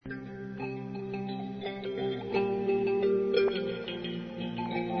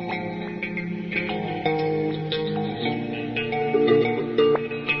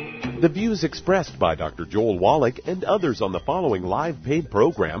The views expressed by Dr. Joel Wallach and others on the following live paid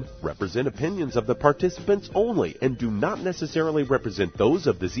program represent opinions of the participants only and do not necessarily represent those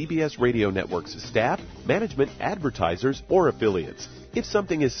of the ZBS Radio Network's staff, management, advertisers, or affiliates. If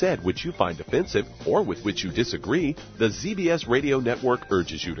something is said which you find offensive or with which you disagree, the ZBS Radio Network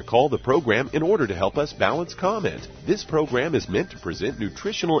urges you to call the program in order to help us balance comment. This program is meant to present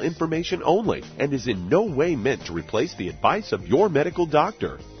nutritional information only and is in no way meant to replace the advice of your medical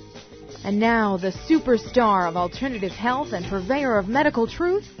doctor. And now, the superstar of alternative health and purveyor of medical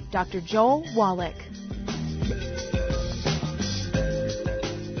truth, Dr. Joel Wallach.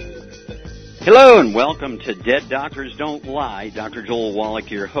 Hello and welcome to Dead Doctors Don't Lie. Dr. Joel Wallach,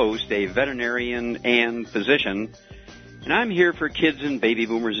 your host, a veterinarian and physician. And I'm here for kids and baby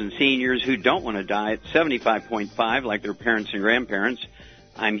boomers and seniors who don't want to die at 75.5 like their parents and grandparents.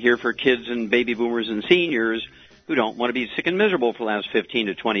 I'm here for kids and baby boomers and seniors who don't want to be sick and miserable for the last 15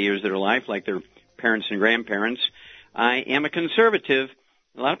 to 20 years of their life like their parents and grandparents. I am a conservative.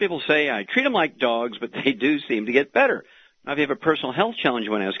 A lot of people say I treat them like dogs, but they do seem to get better. Now, if you have a personal health challenge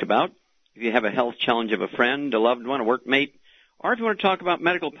you want to ask about, if you have a health challenge of a friend, a loved one, a workmate, or if you want to talk about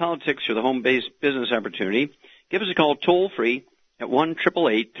medical politics or the home-based business opportunity, give us a call toll-free at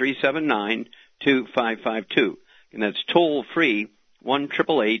 1-888-379-2552. And that's toll-free,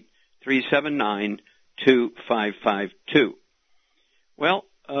 1-888-379-2552. Well,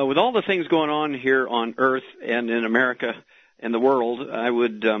 with all the things going on here on Earth and in America and the world, I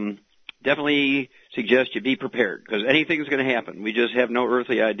would definitely suggest you be prepared, because anything's going to happen. We just have no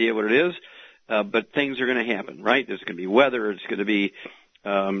earthly idea what it is, but things are going to happen, right? There's going to be weather. It's going to be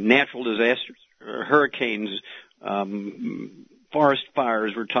natural disasters, hurricanes, forest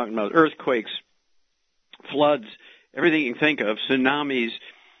fires. We're talking about earthquakes, floods, everything you can think of, tsunamis.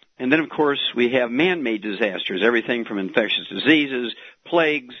 And then, of course, we have man-made disasters, everything from infectious diseases,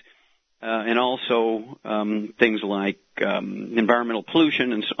 plagues, and also things like environmental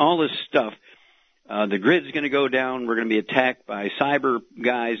pollution and all this stuff. The grid's going to go down. We're going to be attacked by cyber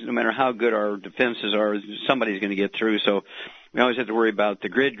guys. No matter how good our defenses are, somebody's going to get through. So we always have to worry about the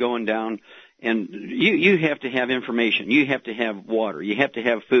grid going down. And you have to have information. You have to have water. You have to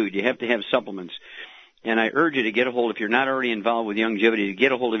have food. You have to have supplements. And I urge you to get a hold, if you're not already involved with Youngevity, to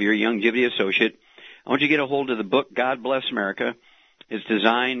get a hold of your Youngevity associate. I want you to get a hold of the book, God Bless America. It's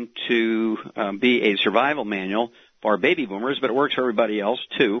designed to be a survival manual for baby boomers, but it works for everybody else,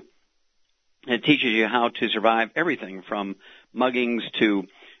 too. It teaches you how to survive everything from muggings to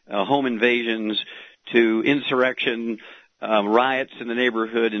home invasions to insurrection, riots in the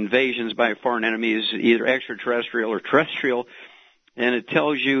neighborhood, invasions by foreign enemies, either extraterrestrial or terrestrial. And it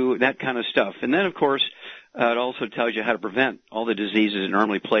tells you that kind of stuff. And then, of course, it also tells you how to prevent all the diseases that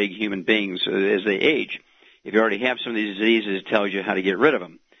normally plague human beings as they age. If you already have some of these diseases, it tells you how to get rid of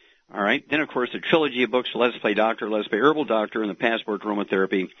them. All right. Then, of course, the trilogy of books, Let's Play Doctor, Let's Play Herbal Doctor, and the Passport to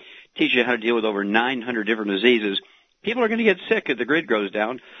Aromatherapy, teach you how to deal with over 900 different diseases. People are going to get sick if the grid goes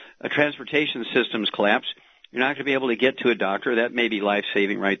down. Transportation systems collapse. You're not going to be able to get to a doctor. That may be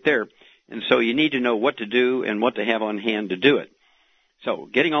life-saving right there. And so you need to know what to do and what to have on hand to do it. So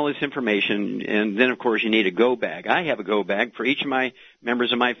getting all this information, and then, of course, you need a go bag. I have a go bag for each of my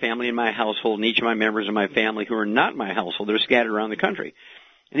members of my family in my household and each of my members of my family who are not in my household. They're scattered around the country.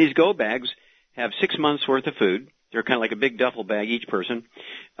 And these go bags have 6 months' worth of food. They're kind of like a big duffel bag, each person,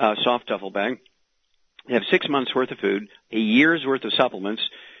 soft duffel bag. They have 6 months' worth of food, a year's worth of supplements,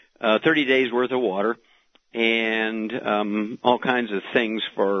 30 days' worth of water, and all kinds of things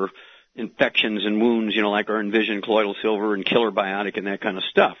for infections and wounds, you know, like our Envision colloidal silver and Killer Biotic and that kind of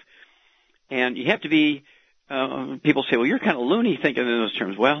stuff. And you have to be, people say, well, you're kind of loony thinking in those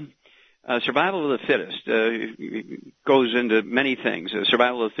terms. Well, survival of the fittest goes into many things.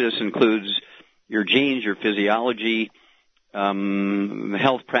 Survival of the fittest includes your genes, your physiology,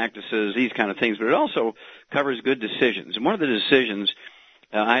 health practices, these kind of things, but it also covers good decisions. And one of the decisions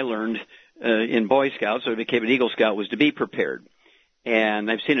I learned in Boy Scouts, so I became an Eagle Scout, was to be prepared. And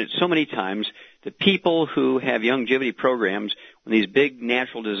I've seen it so many times. The people who have Youngevity programs, when these big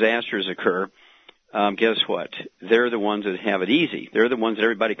natural disasters occur, guess what? They're the ones that have it easy. They're the ones that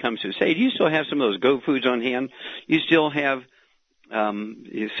everybody comes to say, do you still have some of those Go Foods on hand? You still have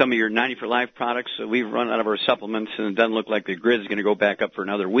some of your 90 for Life products? We've run out of our supplements, and it doesn't look like the grid is going to go back up for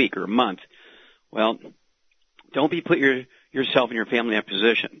another week or a month. Well, don't be put yourself and your family in that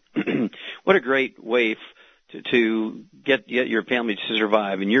position. What a great way to get your family to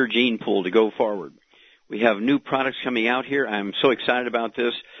survive and your gene pool to go forward. We have new products coming out here. I'm so excited about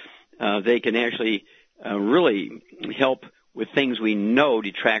this. They can actually really help with things we know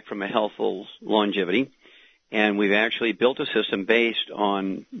detract from a healthful longevity. And we've actually built a system based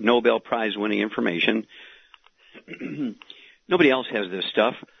on Nobel Prize-winning information. Nobody else has this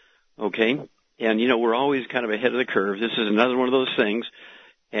stuff, okay? And, we're always kind of ahead of the curve. This is another one of those things.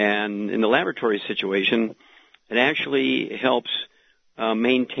 And in the laboratory situation, it actually helps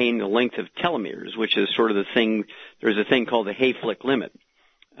maintain the length of telomeres, which is sort of the thing. There's a thing called the Hayflick limit.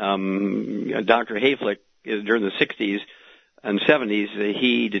 Dr. Hayflick, during the 60s and 70s,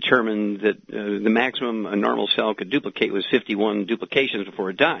 he determined that the maximum a normal cell could duplicate was 51 duplications before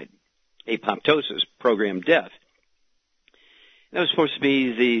it died. Apoptosis, programmed death. That was supposed to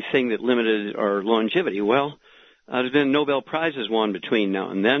be the thing that limited our longevity. Well, there's been Nobel Prizes won between now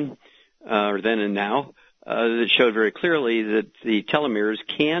and then, or then and now, that showed very clearly that the telomeres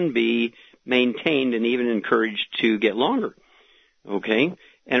can be maintained and even encouraged to get longer. Okay?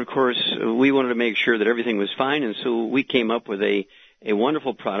 And of course, we wanted to make sure that everything was fine, and so we came up with a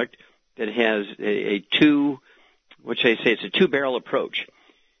wonderful product that has it's a two-barrel approach.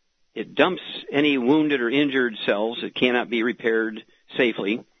 It dumps any wounded or injured cells that cannot be repaired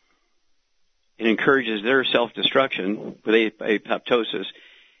safely. It encourages their self-destruction with apoptosis.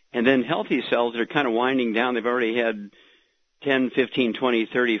 And then healthy cells that are kind of winding down, they've already had 10, 15, 20,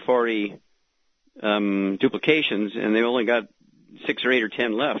 30, 40 duplications, and they've only got 6 or 8 or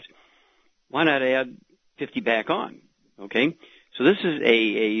 10 left. Why not add 50 back on? Okay? So this is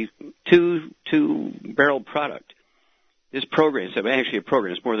a two-barrel product. This program, it's actually a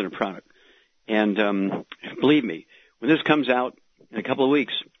program, it's more than a product. And believe me, when this comes out in a couple of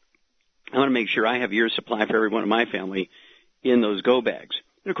weeks, I want to make sure I have a year's supply for everyone in my family in those go bags.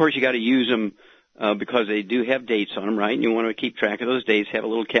 And of course, you got to use them because they do have dates on them, right? And you want to keep track of those dates, have a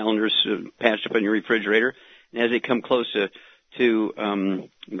little calendar patched up in your refrigerator. And as they come close to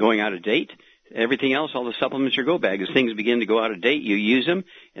going out of date, everything else, all the supplements, your go bag, as things begin to go out of date, you use them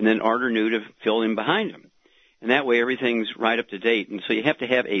and then order new to fill in behind them. And that way everything's right up to date. And so you have to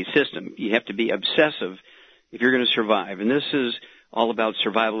have a system. You have to be obsessive if you're going to survive. And this is all about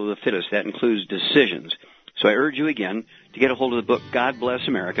survival of the fittest. That includes decisions. So I urge you again to get a hold of the book God Bless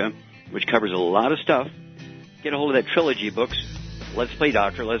America, which covers a lot of stuff. Get a hold of that trilogy books, Let's Play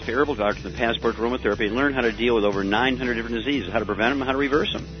Doctor, Let's Play Herbal Doctor, The Passport to Aromatherapy, and learn how to deal with over 900 different diseases, how to prevent them, how to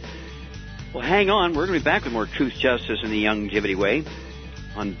reverse them. Well, hang on. We're going to be back with more Truth, Justice, and the Longevity Way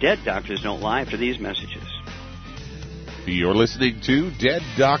on Dead Doctors Don't Lie after these messages. You're listening to Dead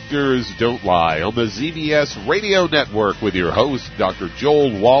Doctors Don't Lie on the ZBS Radio Network with your host, Dr.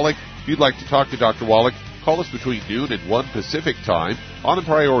 Joel Wallach. If you'd like to talk to Dr. Wallach, call us between noon and 1 Pacific Time on the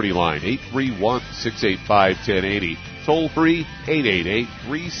priority line, 831-685-1080. Toll free,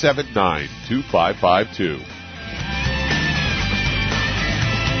 888-379-2552.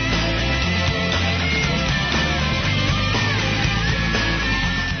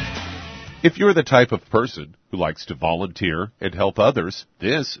 If you're the type of person who likes to volunteer and help others,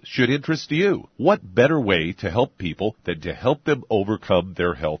 this should interest you. What better way to help people than to help them overcome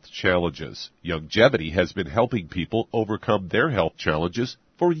their health challenges? Longevity has been helping people overcome their health challenges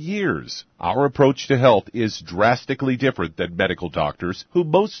for years. Our approach to health is drastically different than medical doctors who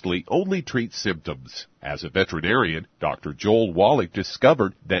mostly only treat symptoms. As a veterinarian, Dr. Joel Wallach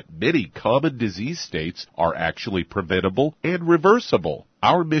discovered that many common disease states are actually preventable and reversible.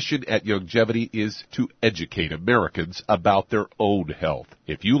 Our mission at Longevity is to educate Americans about their own health.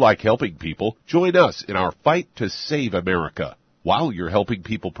 If you like helping people, join us in our fight to save America. While you're helping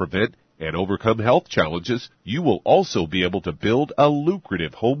people prevent and overcome health challenges, you will also be able to build a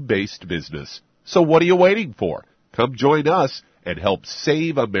lucrative home-based business. So what are you waiting for? Come join us and help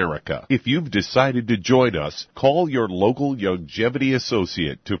save America. If you've decided to join us, call your local Longevity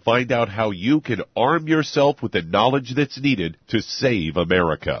associate to find out how you can arm yourself with the knowledge that's needed to save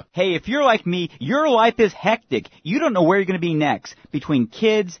America. Hey, if you're like me, your life is hectic. You don't know where you're going to be next. Between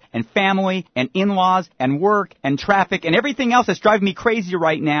kids and family and in-laws and work and traffic and everything else that's driving me crazy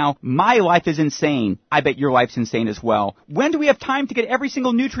right now, my life is insane. I bet your life's insane as well. When do we have time to get every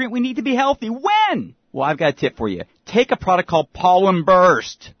single nutrient we need to be healthy? When? Well, I've got a tip for you. Take a product called Pollen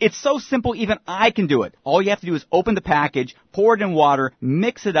Burst. It's so simple, even I can do it. All you have to do is open the package, pour it in water,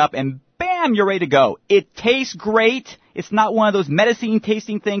 mix it up, and bam, you're ready to go. It tastes great. It's not one of those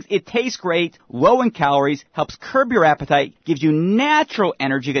medicine-tasting things. It tastes great, low in calories, helps curb your appetite, gives you natural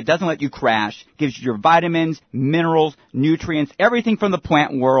energy that doesn't let you crash, gives you your vitamins, minerals, nutrients, everything from the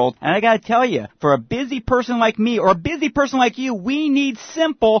plant world. And I got to tell you, for a busy person like me or a busy person like you, we need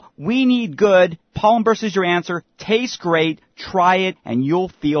simple, we need good. Pollen Burst is your answer. Tastes great. Try it, and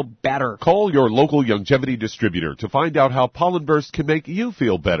you'll feel better. Call your local Longevity distributor to find out how Pollen Burst can make you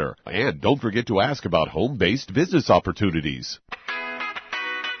feel better. And don't forget to ask about home-based business opportunities.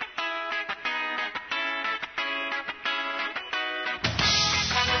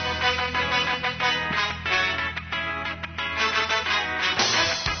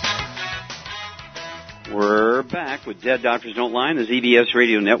 We're back with Dead Doctors Don't Lie on the ZBS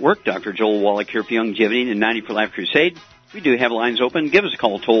Radio Network. Dr. Joel Wallach here for Youngevity and 90 for Life Crusade. We do have lines open. Give us a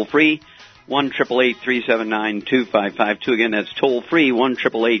call toll-free, 1-888-379-2552. Again, that's toll-free,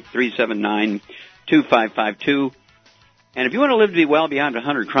 1-888-379-2552. And if you want to live to be well beyond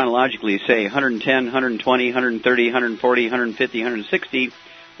 100 chronologically, say 110, 120, 130, 140, 150, 160,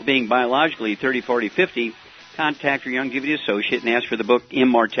 well, being biologically 30, 40, 50, contact your Youngevity associate and ask for the book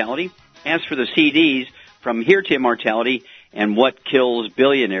Immortality. Ask for the CDs From Here to Immortality and What Kills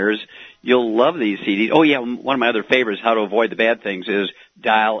Billionaires. You'll love these CDs. Oh, yeah, one of my other favorites, How to Avoid the Bad Things, is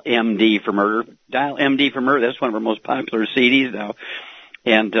Dial MD for Murder. Dial MD for Murder, that's one of our most popular CDs now.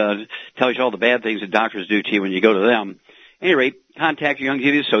 And tells you all the bad things that doctors do to you when you go to them. At any rate, contact your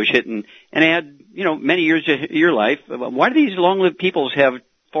Youngevity associate and add, many years to your life. Why do these long-lived peoples have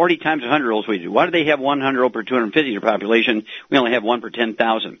 40 times 100-year-olds we do? Why do they have 100 per 250 in their population? We only have 1 per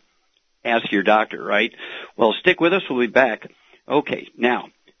 10,000. Ask your doctor, right? Well, stick with us. We'll be back. Okay, now,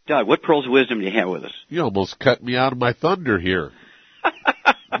 Doug, what pearls of wisdom do you have with us? You almost cut me out of my thunder here.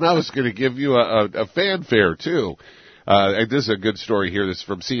 And I was going to give you a fanfare, too. And this is a good story here. This is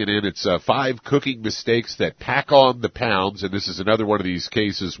from CNN. It's 5 cooking mistakes that pack on the pounds. And this is another one of these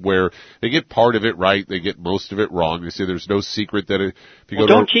cases where they get part of it right, they get most of it wrong. They say there's no secret that if you go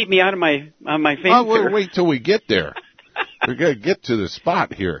don't keep me out of my fanfare. Oh, we'll wait till we get there. We're going to get to the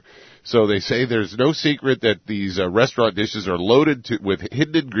spot here. So they say there's no secret that these restaurant dishes are loaded with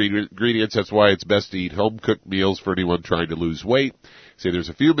hidden ingredients. That's why it's best to eat home-cooked meals for anyone trying to lose weight. Say there's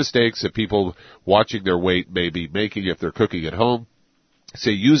a few mistakes that people watching their weight may be making if they're cooking at home.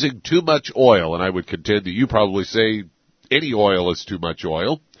 Say using too much oil, and I would contend that you probably say any oil is too much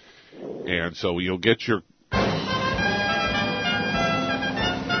oil. And so you'll get your...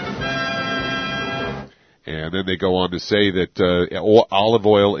 And then they go on to say that olive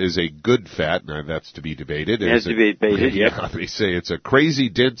oil is a good fat. Now, that's to be debated. It has to be debated, yeah. They say it's a crazy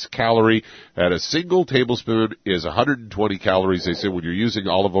dense calorie. At a single tablespoon is 120 calories. They say when you're using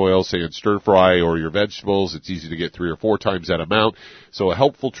olive oil, say in stir fry or your vegetables, it's easy to get 3 or 4 times that amount. So a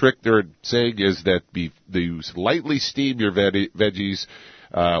helpful trick they're saying is that you lightly steam your veggies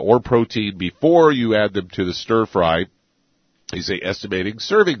or protein before you add them to the stir fry. They say estimating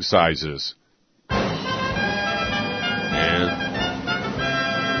serving sizes. And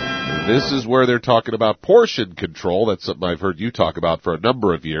this is where they're talking about portion control. That's something I've heard you talk about for a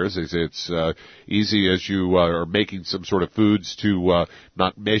number of years. They say it's easy as you are making some sort of foods to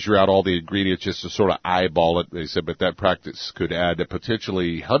not measure out all the ingredients, just to sort of eyeball it. They said, but that practice could add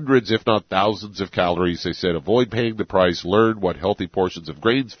potentially hundreds, if not thousands of calories. They said, avoid paying the price. Learn what healthy portions of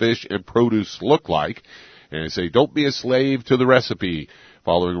grains, fish, and produce look like. And they say, don't be a slave to the recipe.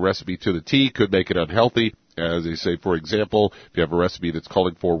 Following a recipe to the T could make it unhealthy. As they say, for example, if you have a recipe that's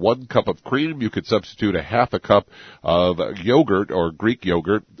calling for 1 cup of cream, you could substitute a half a cup of yogurt or Greek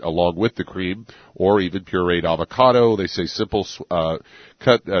yogurt along with the cream, or even pureed avocado. They say simple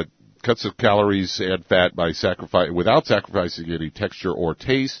cuts of calories and fat without sacrificing any texture or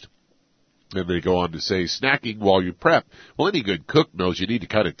taste. And they go on to say snacking while you prep. Well, any good cook knows you need to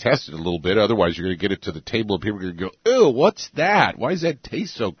kind of test it a little bit. Otherwise, you're going to get it to the table and people are going to go, ew, what's that? Why does that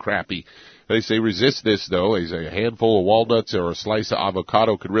taste so crappy? They say resist this, though. They say a handful of walnuts or a slice of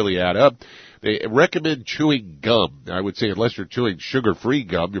avocado could really add up. They recommend chewing gum. I would say unless you're chewing sugar-free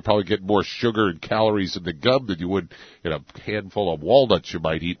gum, you're probably getting more sugar and calories in the gum than you would in a handful of walnuts you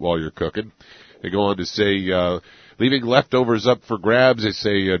might eat while you're cooking. They go on to say leaving leftovers up for grabs. They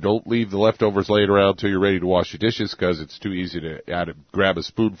say don't leave the leftovers laying around until you're ready to wash your dishes because it's too easy to grab a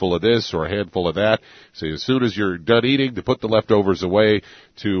spoonful of this or a handful of that. Say as soon as you're done eating, to put the leftovers away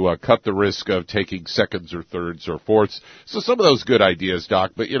to cut the risk of taking seconds or thirds or fourths. So some of those good ideas,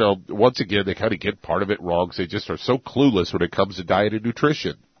 Doc, but, once again, they kind of get part of it wrong. They just are so clueless when it comes to diet and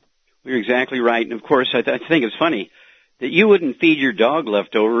nutrition. You're exactly right. And, of course, I think it's funny that you wouldn't feed your dog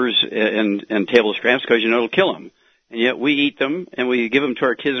leftovers and table scraps because it'll kill them. And yet we eat them and we give them to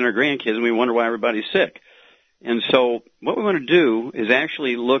our kids and our grandkids and we wonder why everybody's sick. And so what we want to do is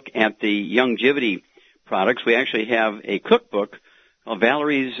actually look at the Youngevity products. We actually have a cookbook called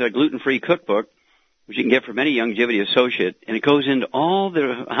Valerie's Gluten-Free Cookbook, which you can get from any Youngevity associate. And it goes into all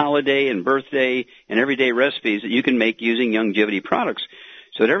the holiday and birthday and everyday recipes that you can make using Youngevity products.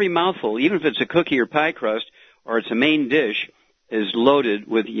 So that every mouthful, even if it's a cookie or pie crust, or it's a main dish, is loaded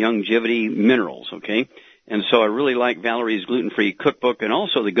with Youngevity minerals, okay? And so I really like Valerie's Gluten-Free Cookbook and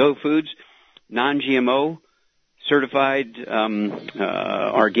also the Go Foods, non-GMO, certified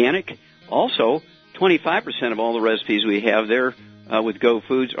organic. Also, 25% of all the recipes we have there with Go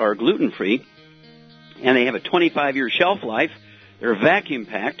Foods are gluten-free, and they have a 25-year shelf life. They're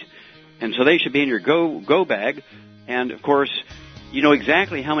vacuum-packed. And so they should be in your go bag. And, of course, you know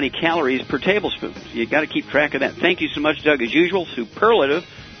exactly how many calories per tablespoon. You got to keep track of that. Thank you so much, Doug, as usual. Superlative.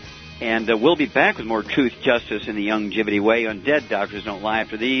 And we'll be back with more truth, justice, in the Youngevity way on Dead Doctors Don't Lie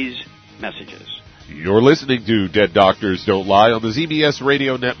after these messages. You're listening to Dead Doctors Don't Lie on the ZBS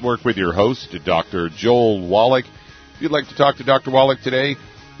Radio Network with your host, Dr. Joel Wallach. If you'd like to talk to Dr. Wallach today,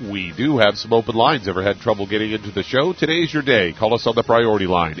 we do have some open lines. Ever had trouble getting into the show? Today's your day. Call us on the priority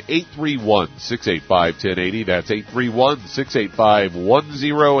line, 831-685-1080. That's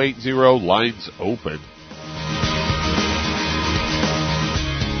 831-685-1080. Lines open.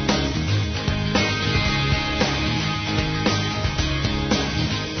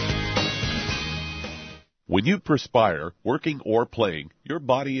 When you perspire, working or playing, your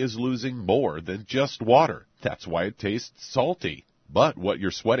body is losing more than just water. That's why it tastes salty. But what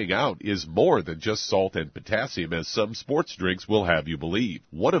you're sweating out is more than just salt and potassium, as some sports drinks will have you believe.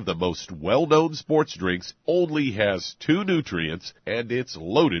 One of the most well-known sports drinks only has 2 nutrients, and it's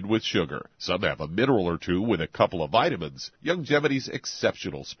loaded with sugar. Some have a mineral or 2 with a couple of vitamins. Youngevity's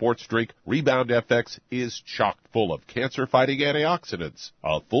exceptional sports drink, Rebound FX, is chock full of cancer-fighting antioxidants,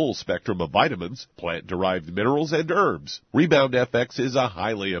 a full spectrum of vitamins, plant-derived minerals, and herbs. Rebound FX is a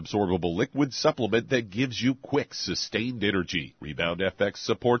highly absorbable liquid supplement that gives you quick, sustained energy. Rebound FX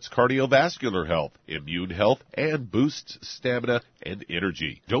supports cardiovascular health, immune health, and boosts stamina and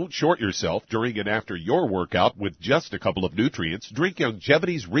energy. Don't short yourself during and after your workout with just a couple of nutrients. Drink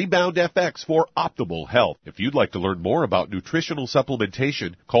Youngevity's Rebound FX for optimal health. If you'd like to learn more about nutritional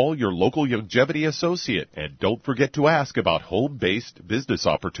supplementation, call your local Youngevity associate, and don't forget to ask about home-based business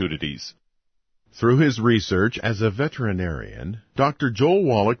opportunities. Through his research as a veterinarian, Dr. Joel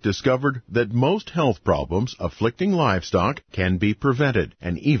Wallach discovered that most health problems afflicting livestock can be prevented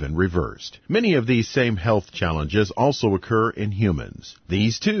and even reversed. Many of these same health challenges also occur in humans.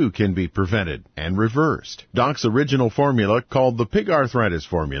 These too can be prevented and reversed. Doc's original formula, called the Pig Arthritis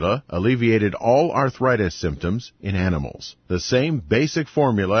Formula, alleviated all arthritis symptoms in animals. The same basic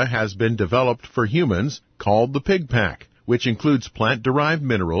formula has been developed for humans, called the Pig Pack, which includes plant-derived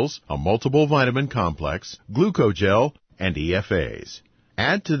minerals, a multiple vitamin complex, glucogel, and EFAs.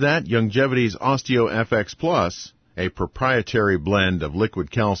 Add to that Youngevity's OsteoFX Plus, a proprietary blend of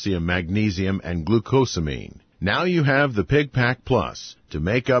liquid calcium, magnesium, and glucosamine. Now you have the Pig Pack Plus to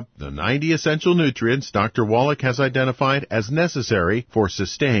make up the 90 essential nutrients Dr. Wallach has identified as necessary for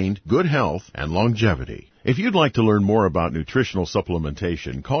sustained good health and longevity. If you'd like to learn more about nutritional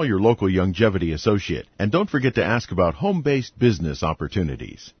supplementation, call your local Youngevity associate, and don't forget to ask about home-based business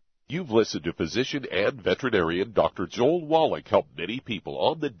opportunities. You've listened to physician and veterinarian Dr. Joel Wallach help many people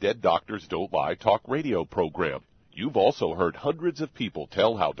on the Dead Doctors Don't Lie talk radio program. You've also heard hundreds of people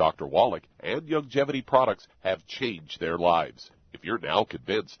tell how Dr. Wallach and Youngevity products have changed their lives. If you're now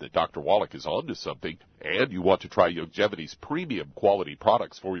convinced that Dr. Wallach is onto something and you want to try Youngevity's premium quality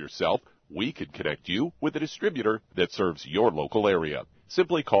products for yourself, we can connect you with a distributor that serves your local area.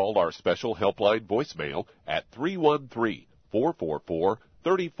 Simply call our special helpline voicemail at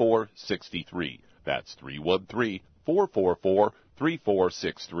 313-444-3463. That's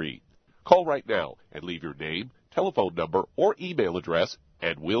 313-444-3463. Call right now and leave your name, telephone number, or email address,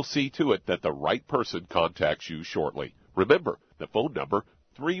 and we'll see to it that the right person contacts you shortly. Remember, the phone number,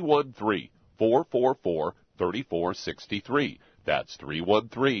 313-444-3463. That's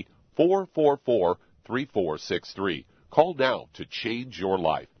 313-444-3463. Call now to change your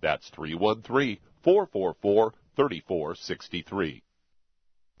life. That's 313-444-3463.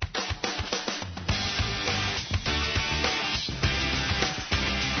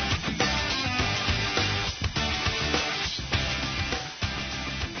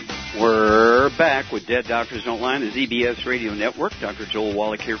 We're back with Dead Doctors Don't Lie on the ZBS Radio Network. Dr. Joel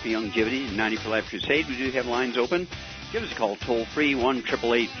Wallach here for Youngevity and 90 for Life Crusade. We do have lines open. Give us a call toll-free,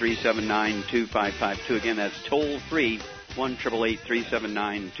 1-888-379-2552. Again, that's toll-free,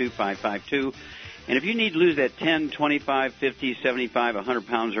 1-888-379-2552. And if you need to lose that 10, 25, 50, 75, 100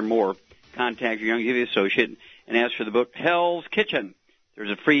 pounds or more, contact your Youngevity associate and ask for the book Hell's Kitchen.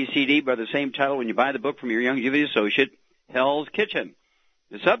 There's a free CD by the same title when you buy the book from your Youngevity associate, Hell's Kitchen.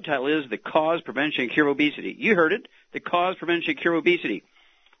 The subtitle is The Cause, Prevention, and Cure of Obesity. You heard it, The Cause, Prevention, and Cure of Obesity.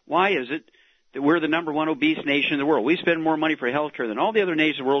 Why is it that we're the number one obese nation in the world? We spend more money for health care than all the other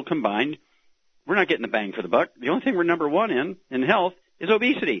nations of the world combined. We're not getting the bang for the buck. The only thing we're number one in health is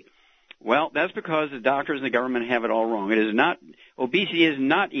obesity. Well, that's because the doctors and the government have it all wrong. Obesity is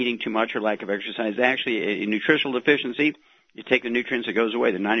not eating too much or lack of exercise. It's actually a nutritional deficiency. You take the nutrients, it goes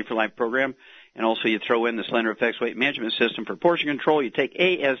away, the 90 for Life program, and also you throw in the Slender Effects Weight Management System for portion control. You take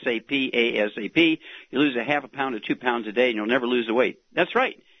ASAP. You lose a half a pound to 2 pounds a day, and you'll never lose the weight. That's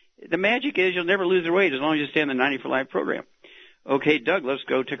right. The magic is you'll never lose your weight as long as you stay in the 90 for Life program. Okay, Doug, let's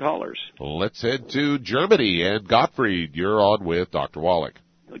go to callers. Let's head to Germany. And Gottfried, you're on with Dr. Wallach.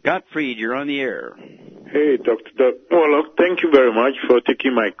 Gottfried, you're on the air. Hey, Dr. Wallach, thank you very much for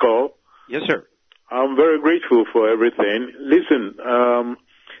taking my call. Yes, sir. I'm very grateful for everything. Listen,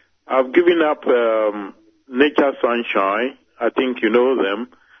 I've given up Nature Sunshine. I think you know them.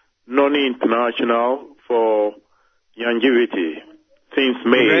 Noni International for longevity since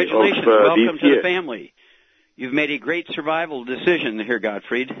May of Congratulations. Welcome this to year. the family. You've made a great survival decision here,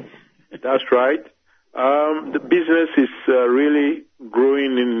 Gottfried. That's right. The business is really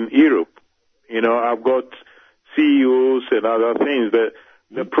growing in Europe. You know, I've got CEOs and other things, but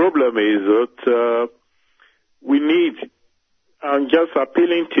the problem is that we need, I'm just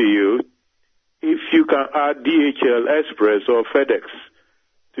appealing to you, if you can add DHL Express or FedEx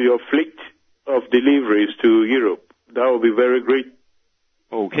to your fleet of deliveries to Europe, that would be very great.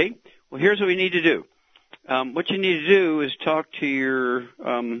 Okay. Well, here's what we need to do. What you need to do is talk to your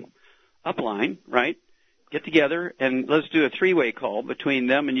upline, right? Get together, and let's do a three-way call between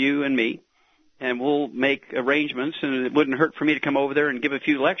them and you and me, and we'll make arrangements, and it wouldn't hurt for me to come over there and give a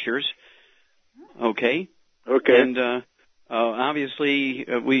few lectures. Okay? Okay. And obviously,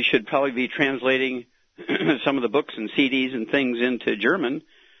 we should probably be translating some of the books and CDs and things into German.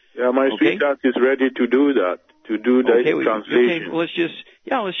 Yeah, my sweetheart is ready to do that, to do the translation. Okay, well,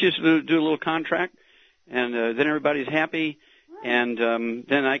 let's just do a little contract, and then everybody's happy, and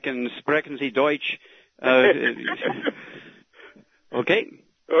then I can sprechen Sie Deutsch. Okay? Okay.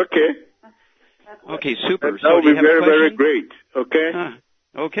 Okay, super. That would be very, very great. Okay?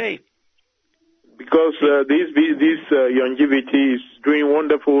 Okay. Because this longevity is doing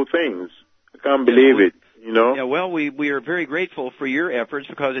wonderful things. I can't believe it, you know? Yeah, well, we are very grateful for your efforts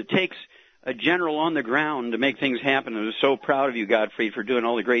because it takes a general on the ground to make things happen. I'm so proud of you, Gottfried, for doing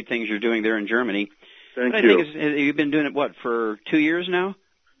all the great things you're doing there in Germany. Thank I you. think you've been doing it, for 2 years now?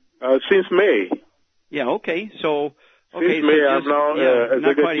 Since May. Yeah, okay. So, Since May, I'm now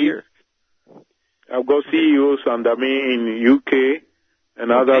not quite a year. I've got CEOs under me in UK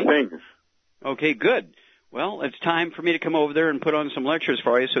and other things. Okay, good. Well, it's time for me to come over there and put on some lectures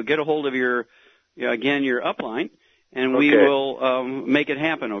for you, so get a hold of your upline, and we will make it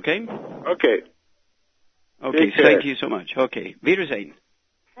happen, okay? Okay. Okay, thank you so much. Okay, Wiedersehen.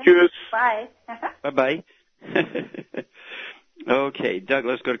 Cheers. Bye. Bye-bye. Okay, Doug,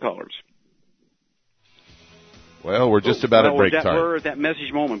 let's go to callers. Well, we're just about at break time. We're at that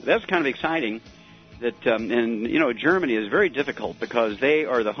message moment. But that's kind of exciting. That Germany is very difficult because they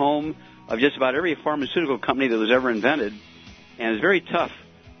are the home of just about every pharmaceutical company that was ever invented, and it's very tough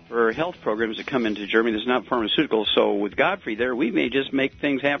for health programs to come into Germany that's not pharmaceutical. So with Godfrey there, we may just make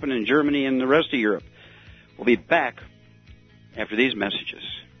things happen in Germany and the rest of Europe. We'll be back after these messages.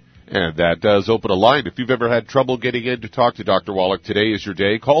 And that does open a line. If you've ever had trouble getting in to talk to Dr. Wallach, today is your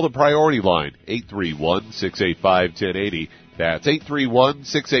day. Call the priority line, 831-685-1080. That's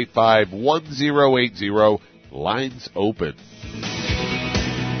 831-685-1080. Lines open.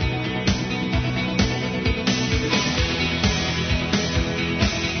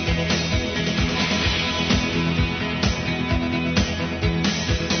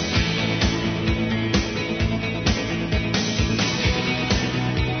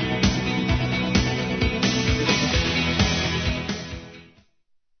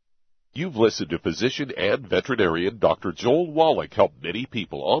 You've listened to physician and veterinarian Dr. Joel Wallach help many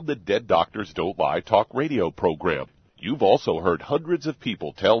people on the Dead Doctors Don't Lie talk radio program. You've also heard hundreds of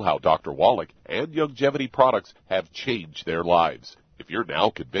people tell how Dr. Wallach and Youngevity products have changed their lives. If you're now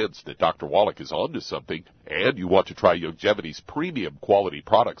convinced that Dr. Wallach is onto something and you want to try Youngevity's premium quality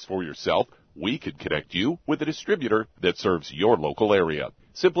products for yourself, we can connect you with a distributor that serves your local area.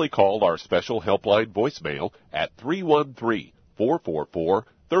 Simply call our special helpline voicemail at 313-444-3463.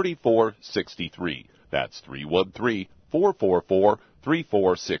 That's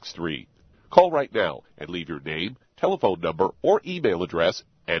 313-444-3463. Call right now and leave your name, telephone number, or email address,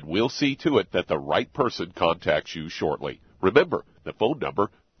 and we'll see to it that the right person contacts you shortly. Remember, the phone number,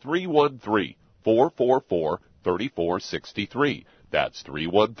 313-444-3463. That's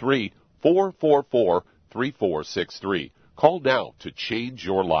 313-444-3463. Call now to change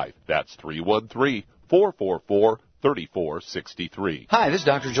your life. That's 313-444-3463. Hi, this is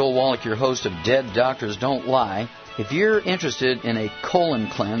Dr. Joel Wallach, your host of Dead Doctors Don't Lie. If you're interested in a colon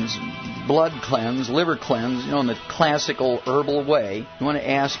cleanse, blood cleanse, liver cleanse, in the classical herbal way, you want to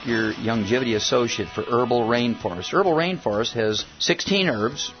ask your Youngevity associate for Herbal Rainforest. Herbal Rainforest has 16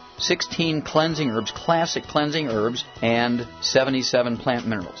 herbs, 16 cleansing herbs, classic cleansing herbs, and 77 plant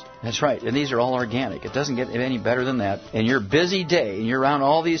minerals. That's right, and these are all organic. It doesn't get any better than that. In your busy day, and you're around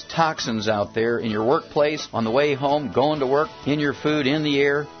all these toxins out there, in your workplace, on the way home, going to work, in your food, in the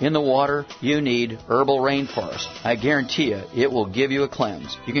air, in the water, you need Herbal Rainforest. I guarantee you, it will give you a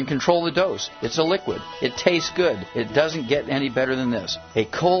cleanse. You can control the dose. It's a liquid. It tastes good. It doesn't get any better than this. A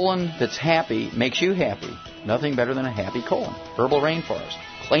colon that's happy makes you happy. Nothing better than a happy colon. Herbal Rainforest.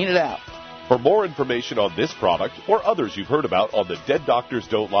 Clean it out. For more information on this product or others you've heard about on the Dead Doctors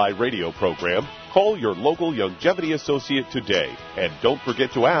Don't Lie radio program, call your local Youngevity associate today. And don't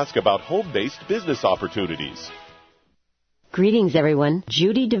forget to ask about home-based business opportunities. Greetings, everyone.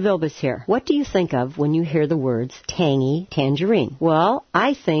 Judy DeVilbus here. What do you think of when you hear the words tangy tangerine? Well,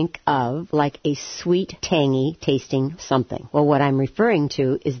 I think of like a sweet, tangy tasting something. Well, what I'm referring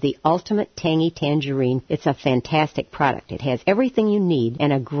to is the Ultimate Tangy Tangerine. It's a fantastic product. It has everything you need,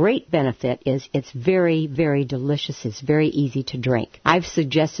 and a great benefit is it's very, very delicious. It's very easy to drink. I've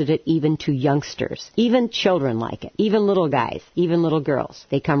suggested it even to youngsters. Even children like it. Even little guys. Even little girls.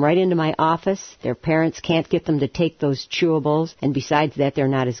 They come right into my office. Their parents can't get them to take those chewables. And besides that, they're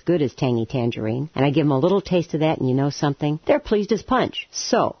not as good as Tangy Tangerine. And I give them a little taste of that, and you know something? They're pleased as punch.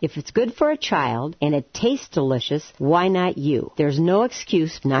 So, if it's good for a child and it tastes delicious, why not you? There's no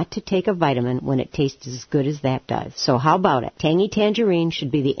excuse not to take a vitamin when it tastes as good as that does. So how about it? Tangy Tangerine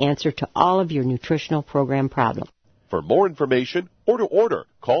should be the answer to all of your nutritional program problems. For more information or to order,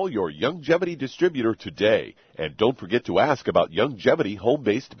 call your Youngevity distributor today. And don't forget to ask about Youngevity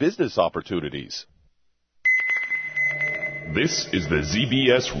home-based business opportunities. This is the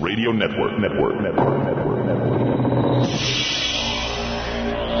ZBS Radio Network.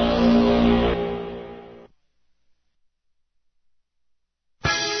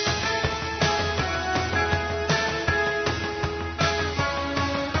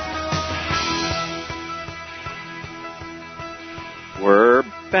 We're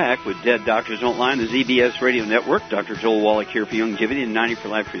back with Dead Doctors Don't Lie on the ZBS Radio Network. Dr. Joel Wallach here for Youngevity and 90 for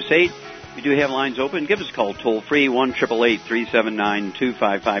Life Crusade. We do have lines open. Give us a call toll-free,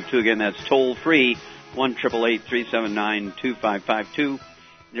 1-888-379-2552. Again, that's toll-free, 1-888-379-2552. And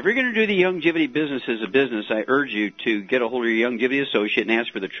if you're going to do the Youngevity business as a business, I urge you to get a hold of your Youngevity associate and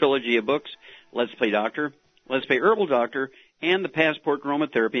ask for the trilogy of books, Let's Play Doctor, Let's Play Herbal Doctor, and the Passport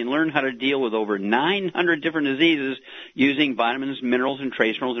Aromatherapy, and learn how to deal with over 900 different diseases using vitamins, minerals, and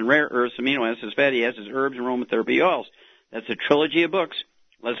trace minerals, and rare earths, amino acids, fatty acids, herbs, and aromatherapy oils. That's a trilogy of books.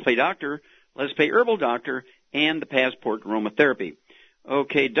 Let's Play Doctor, Let's Play Herbal Doctor, and the Passport Aromatherapy.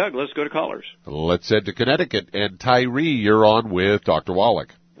 Okay, Doug, let's go to callers. Let's head to Connecticut. And Tyree, you're on with Dr.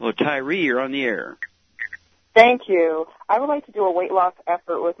 Wallach. Well, Tyree, you're on the air. Thank you. I would like to do a weight loss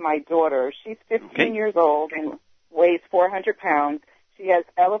effort with my daughter. She's 15 years old and weighs 400 pounds. She has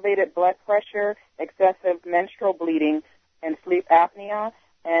elevated blood pressure, excessive menstrual bleeding, and sleep apnea.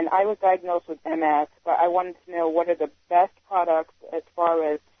 And I was diagnosed with MS, but I wanted to know what are the best products as far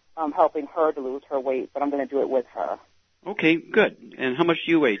as helping her to lose her weight, but I'm going to do it with her. Okay, good. And how much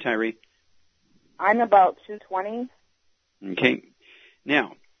do you weigh, Tyree? I'm about 220. Okay.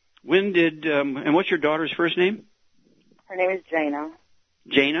 Now, when did, and what's your daughter's first name? Her name is Jana.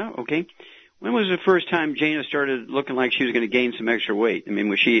 Jana, okay. When was the first time Jana started looking like she was going to gain some extra weight? I mean,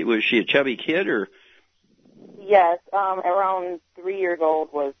 was she a chubby kid or? Yes, around 3 years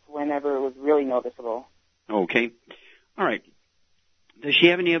old was whenever it was really noticeable. Okay. All right. Does she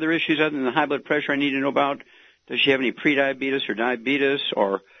have any other issues other than the high blood pressure I need to know about? Does she have any prediabetes or diabetes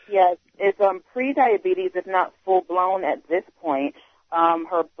or? Yes, it's prediabetes, if not full-blown at this point.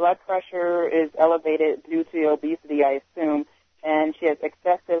 Her blood pressure is elevated due to obesity, I assume, and she has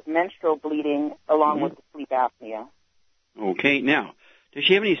excessive menstrual bleeding along with the sleep apnea. Okay. Now, does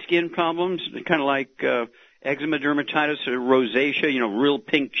she have any skin problems, kind of like eczema, dermatitis, or rosacea, real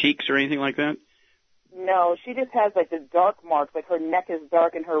pink cheeks or anything like that? No, she just has like the dark marks, like her neck is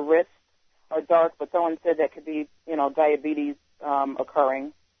dark and her wrists are dark, but someone said that could be, diabetes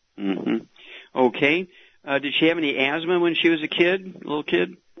occurring. Mm-hmm. Okay. Did she have any asthma when she was a little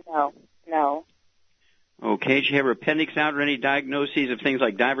kid? No. Okay. Did she have her appendix out or any diagnoses of things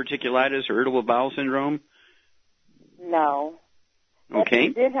like diverticulitis or irritable bowel syndrome? No. Okay.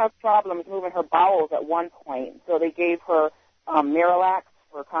 She did have problems moving her bowels at one point, so they gave her Miralax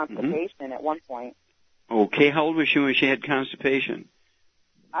for constipation at one point. Okay. How old was she when she had constipation?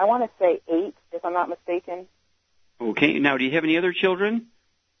 I want to say 8, if I'm not mistaken. Okay. Now, do you have any other children?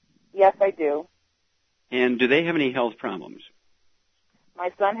 Yes, I do. And do they have any health problems?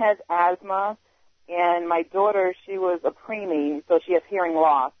 My son has asthma, and my daughter, she was a preemie, so she has hearing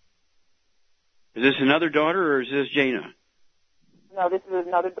loss. Is this another daughter, or is this Jana? No, this is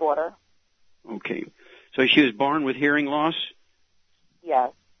another daughter. Okay. So she was born with hearing loss?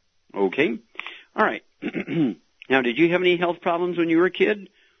 Yes. Okay. All right. Now, did you have any health problems when you were a kid?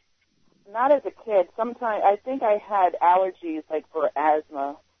 Not as a kid. Sometimes I think I had allergies, like for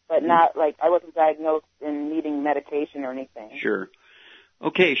asthma, but not like I wasn't diagnosed in needing medication or anything. Sure.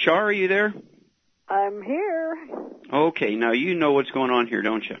 Okay, Shar, are you there? I'm here. Okay, now you know what's going on here,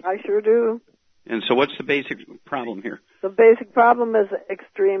 don't you? I sure do. And so what's the basic problem here? The basic problem is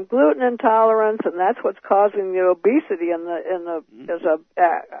extreme gluten intolerance, and that's what's causing the obesity as a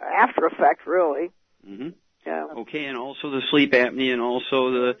after effect, really. Mm-hmm. Yeah. Okay, and also the sleep apnea, and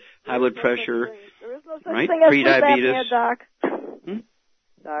also the high blood pressure. There is no such right? thing as Prediabetes. sleep apnea, Doc.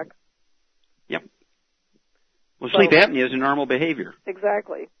 Doc. Yep. Well, sleep apnea is a normal behavior.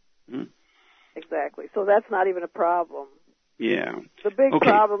 Exactly. Mm. Exactly. So that's not even a problem. Yeah. The big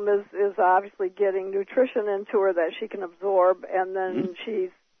problem is obviously getting nutrition into her that she can absorb, and then she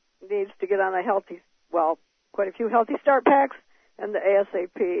needs to get on quite a few Healthy Start packs and the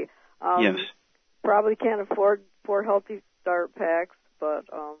ASAP. Yes. Probably can't afford 4 Healthy Start packs, but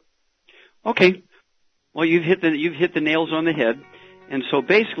Okay. Well, you've hit the nails on the head, and so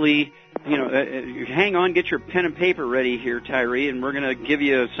basically, hang on, get your pen and paper ready here, Tyree, and we're going to give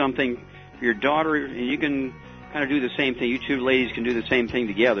you something for your daughter, and you can kind of do the same thing. You two ladies can do the same thing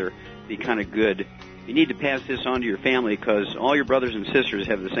together. Be kind of good. You need to pass this on to your family because all your brothers and sisters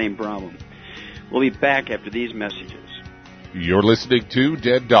have the same problem. We'll be back after these messages. You're listening to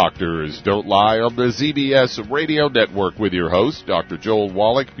Dead Doctors Don't Lie on the ZBS Radio Network with your host, Dr. Joel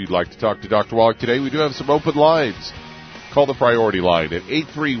Wallach. If you'd like to talk to Dr. Wallach today, we do have some open lines. Call the priority line at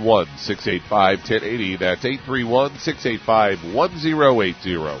 831-685-1080. That's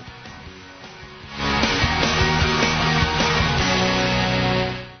 831-685-1080.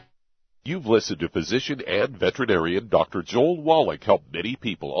 You've listened to physician and veterinarian Dr. Joel Wallach help many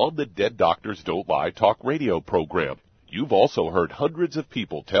people on the Dead Doctors Don't Lie talk radio program. You've also heard hundreds of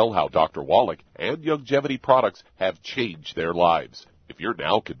people tell how Dr. Wallach and Youngevity products have changed their lives. If you're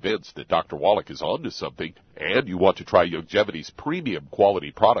now convinced that Dr. Wallach is onto something and you want to try Youngevity's premium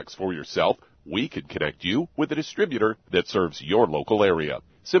quality products for yourself, we can connect you with a distributor that serves your local area.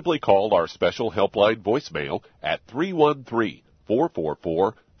 Simply call our special helpline voicemail at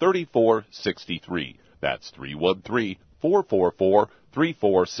 313-444-3463. That's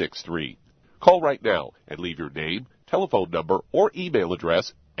 313-444-3463. Call right now and leave your name, telephone number, or email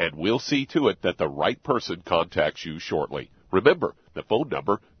address, and we'll see to it that the right person contacts you shortly. Remember, the phone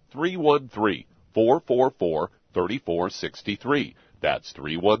number, 313-444-3463. That's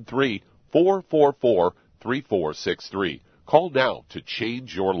 313-444-3463. Call now to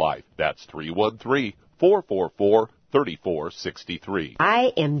change your life. That's 313-444-3463.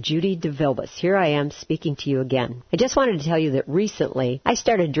 I am Judy DeVilbus. Here I am speaking to you again. I just wanted to tell you that recently I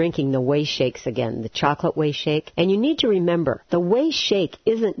started drinking the Whey Shakes again, the chocolate Whey Shake. And you need to remember, the Whey Shake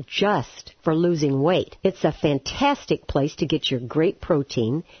isn't just for losing weight. It's a fantastic place to get your great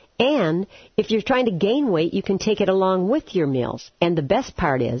protein. And if you're trying to gain weight, you can take it along with your meals. And the best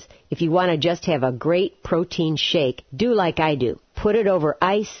part is, if you want to just have a great protein shake, do like I do. Put it over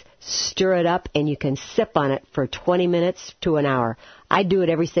ice, stir it up, and you can sip on it for 20 minutes to an hour. I do it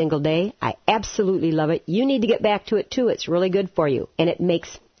every single day. I absolutely love it. You need to get back to it, too. It's really good for you. And it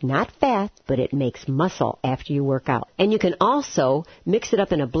makes not fat, but it makes muscle after you work out. And you can also mix it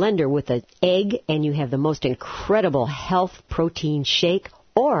up in a blender with an egg, and you have the most incredible health protein shake.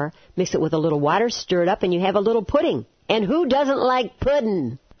 Or mix it with a little water, stir it up, and you have a little pudding. And who doesn't like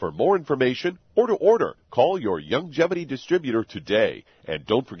pudding? For more information or to order, call your Youngevity distributor today. And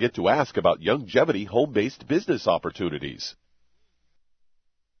don't forget to ask about Youngevity home-based business opportunities.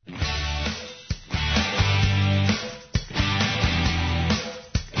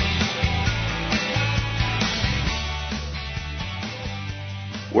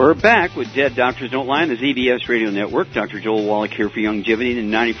 We're back with Dead Doctors Don't Lie on the ZBS Radio Network. Dr. Joel Wallach here for Youngevity and the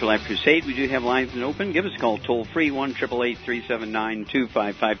 90 for Life Crusade. We do have lines open. Give us a call toll-free,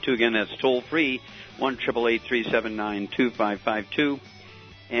 1-888-379-2552. Again, that's toll-free, 1-888-379-2552.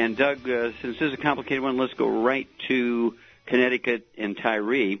 And Doug, since this is a complicated one, let's go right to Connecticut and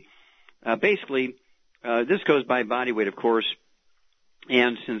Tyree. Basically, this goes by body weight, of course,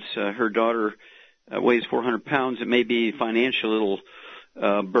 and since her daughter weighs 400 pounds, it may be financial little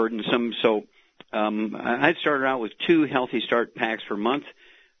burdensome. So I started out with 2 Healthy Start packs per month.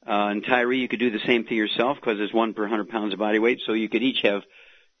 And Tyree, you could do the same thing yourself because there's 1 per 100 pounds of body weight. So you could each have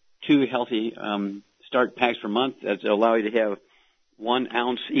 2 Healthy Start packs per month. That allow you to have 1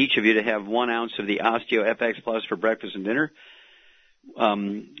 ounce, each of you to have 1 ounce of the Osteo FX Plus for breakfast and dinner.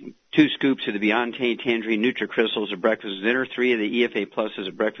 2 scoops of the Beyond Tangerine NutriCrystals at breakfast and dinner, 3 of the EFA Pluses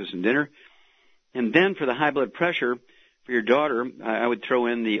at breakfast and dinner. And then for the high blood pressure, for your daughter, I would throw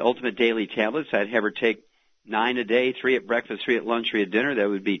in the Ultimate Daily Tablets. I'd have her take 9 a day, 3 at breakfast, 3 at lunch, 3 at dinner. That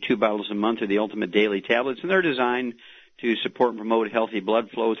would be 2 bottles a month of the Ultimate Daily Tablets. And they're designed to support and promote healthy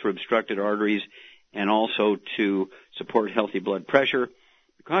blood flow through obstructed arteries and also to support healthy blood pressure.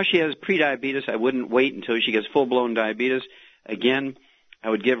 Because she has prediabetes, I wouldn't wait until she gets full-blown diabetes. Again, I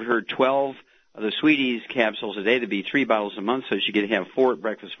would give her 12 of the Sweeties capsules a day. That'd be 3 bottles a month, so she could have 4 at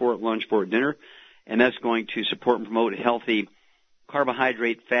breakfast, 4 at lunch, 4 at dinner. And that's going to support and promote healthy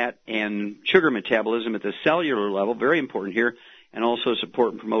carbohydrate, fat, and sugar metabolism at the cellular level, very important here, and also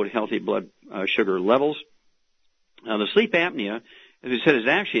support and promote healthy blood sugar levels. Now, the sleep apnea, as I said, is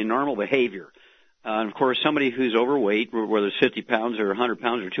actually a normal behavior. And of course, somebody who's overweight, whether it's 50 pounds or 100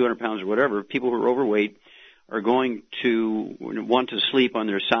 pounds or 200 pounds or whatever, people who are overweight are going to want to sleep on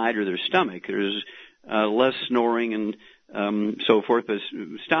their side or their stomach. There's less snoring and so forth, but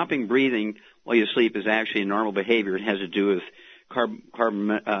stopping breathing while you sleep is actually a normal behavior. It has to do with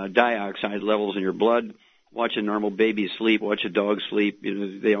carbon dioxide levels in your blood. Watch a normal baby sleep, watch a dog sleep,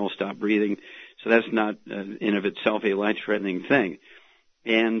 they all stop breathing. So that's not in of itself a life-threatening thing.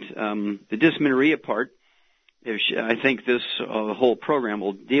 And the dysmenorrhea part, I think this whole program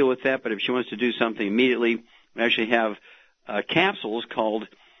will deal with that, but if she wants to do something immediately, we actually have capsules called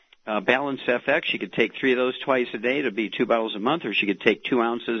Balance FX. She could take 3 of those twice a day. It would be 2 bottles a month, or she could take 2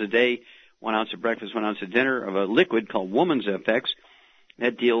 ounces a day, 1 ounce at breakfast, 1 ounce at dinner of a liquid called Woman's FX.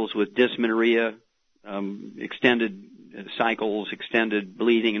 That deals with dysmenorrhea, extended cycles, extended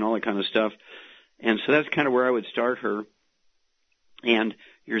bleeding, and all that kind of stuff. And so that's kind of where I would start her. And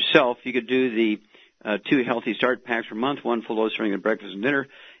yourself, you could do the 2 healthy start packs per month, 1 full dose during the breakfast and dinner.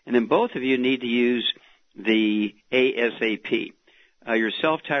 And then both of you need to use the ASAP.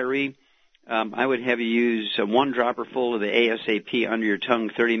 Yourself, Tyree, I would have you use 1 dropper full of the ASAP under your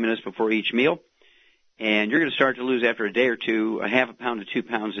tongue 30 minutes before each meal. And you're going to start to lose after a day or two, a half a pound to 2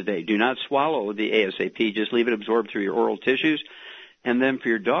 pounds a day. Do not swallow the ASAP. Just leave it absorb through your oral tissues. And then for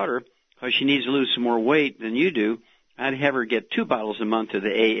your daughter, because she needs to lose some more weight than you do, I'd have her get 2 bottles a month of the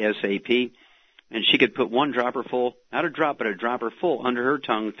ASAP. And she could put 1 dropper full, not a drop, but a dropper full under her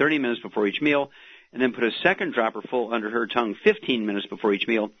tongue 30 minutes before each meal. And then put a 2nd dropper full under her tongue 15 minutes before each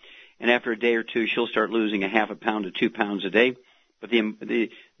meal. And after a day or two, she'll start losing a half a pound to 2 pounds a day. But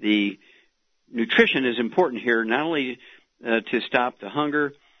the nutrition is important here, not only to stop the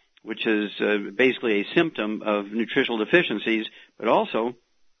hunger, which is basically a symptom of nutritional deficiencies, but also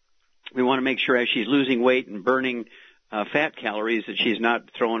we want to make sure as she's losing weight and burning fat calories that she's not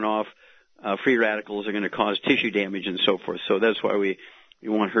throwing off free radicals that are going to cause tissue damage and so forth. So that's why we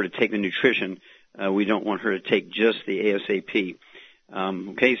want her to take the nutrition. We don't want her to take just the ASAP.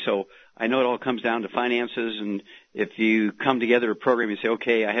 Okay, so I know it all comes down to finances, and if you come together a program and say,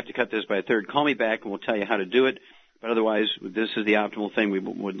 okay, I have to cut this by a third, call me back and we'll tell you how to do it. But otherwise, this is the optimal thing. We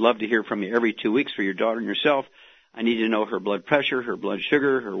would love to hear from you every 2 weeks for your daughter and yourself. I need to know her blood pressure, her blood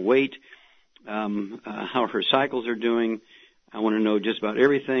sugar, her weight, how her cycles are doing. I want to know just about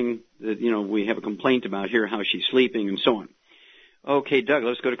everything that, we have a complaint about here, how she's sleeping and so on. Okay, Doug,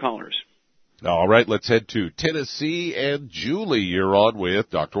 let's go to callers. All right, let's head to Tennessee. And Julie, you're on with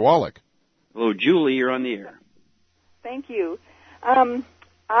Dr. Wallach. Hello, Julie, you're on the air. Thank you.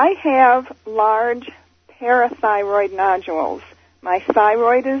 I have large parathyroid nodules. My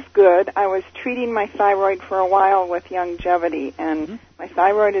thyroid is good. I was treating my thyroid for a while with Youngevity, and my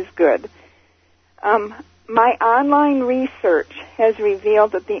thyroid is good. My online research has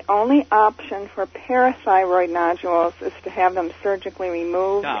revealed that the only option for parathyroid nodules is to have them surgically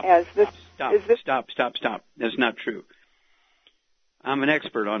removed. Stop. That's not true. I'm an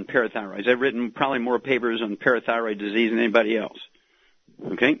expert on parathyroids. I've written probably more papers on parathyroid disease than anybody else.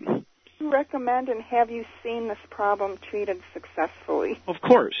 Okay? Do you recommend and have you seen this problem treated successfully? Of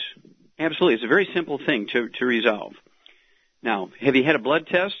course. Absolutely. It's a very simple thing to resolve. Now, have you had a blood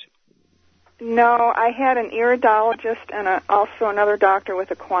test? No, I had an iridologist and also another doctor with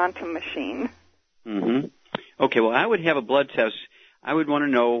a quantum machine. Mm-hmm. Okay, well, I would have a blood test. I would want to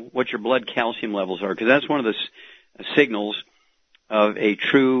know what your blood calcium levels are, because that's one of the signals of a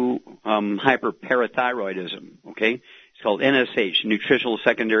true hyperparathyroidism, okay? It's called NSH, nutritional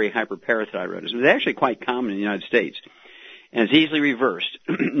secondary hyperparathyroidism. It's actually quite common in the United States, and it's easily reversed.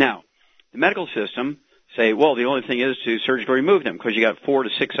 Now, the medical system say, well, the only thing is to surgically remove them, because you got 4 to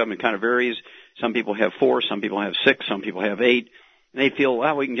 6 of them. It kind of varies. Some people have 4, some people have 6, some people have 8. And they feel,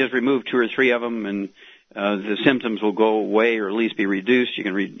 well, we can just remove 2 or 3 of them, and the symptoms will go away or at least be reduced. You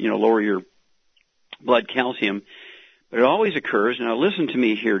can lower your blood calcium. But it always occurs, now listen to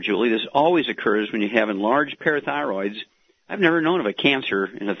me here, Julie, this always occurs when you have enlarged parathyroids. I've never known of a cancer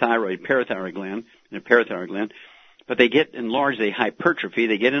in a parathyroid gland, but they get enlarged, they hypertrophy,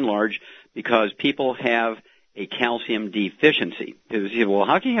 they get enlarged because people have a calcium deficiency. People say, well,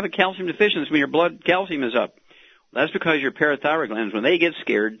 how can you have a calcium deficiency when your blood calcium is up? Well, that's because your parathyroid glands, when they get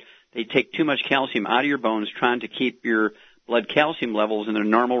scared, they take too much calcium out of your bones trying to keep your blood calcium levels in their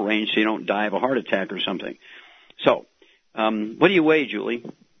normal range so you don't die of a heart attack or something. So, what do you weigh, Julie?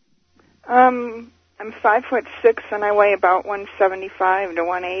 I'm 5'6" and I weigh about 175 to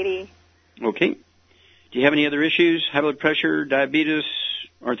 180. Okay. Do you have any other issues? High blood pressure, diabetes,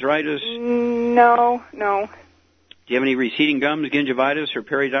 arthritis? No. Do you have any receding gums, gingivitis, or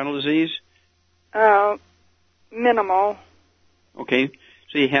periodontal disease? Minimal. Okay.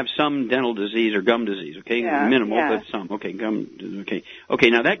 So you have some dental disease or gum disease, okay? Yeah, Minimal, yeah. but some. Okay, gum, okay. Okay,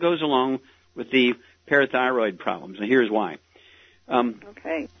 now that goes along with the parathyroid problems, and here's why.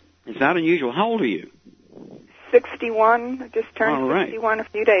 Okay. It's not unusual. How old are you? 61. I just turned 61 a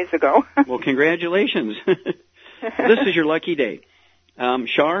few days ago. Well, congratulations. This is your lucky day.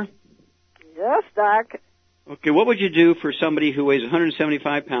 Shar? Yes, Doc. Okay, what would you do for somebody who weighs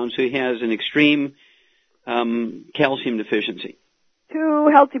 175 pounds who has an extreme calcium deficiency? 2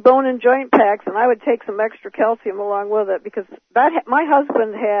 healthy bone and joint packs, and I would take some extra calcium along with it because my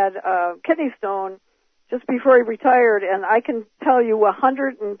husband had kidney stone just before he retired, and I can tell you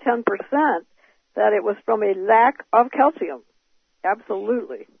 110% that it was from a lack of calcium.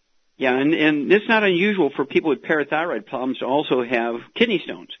 Absolutely. Yeah, and it's not unusual for people with parathyroid problems to also have kidney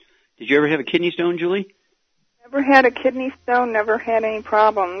stones. Did you ever have a kidney stone, Julie? Never had a kidney stone, never had any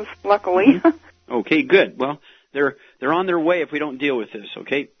problems, luckily. Okay, good. Well, they're on their way if we don't deal with this,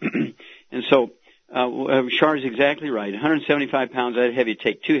 okay? And so, Char's exactly right. 175 pounds, I'd have you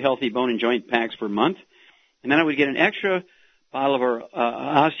take 2 healthy bone and joint packs per month. And then I would get an extra bottle of our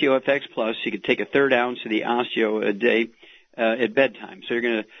OsteoFX Plus. You could take a 1/3 ounce of the Osteo a day at bedtime. So you're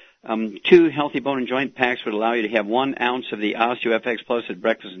going to 2 healthy bone and joint packs would allow you to have 1 ounce of the OsteoFX Plus at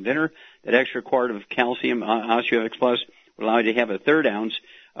breakfast and dinner. That extra quart of calcium OsteoFX Plus would allow you to have a 1/3 ounce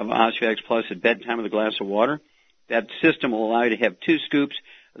of OsteoFX Plus at bedtime with a glass of water. That system will allow you to have 2 scoops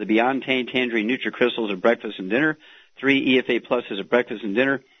of the Beyond Tangerine NutriCrystals at breakfast and dinner, 3 EFA Pluses at breakfast and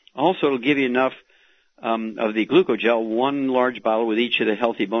dinner. Also, it'll give you enough of the Glucogel, 1 large bottle with each of the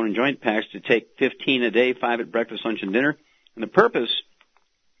healthy bone and joint packs to take 15 a day, 5 at breakfast, lunch, and dinner. And the purpose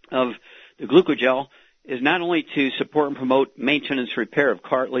of the Glucogel is not only to support and promote maintenance repair of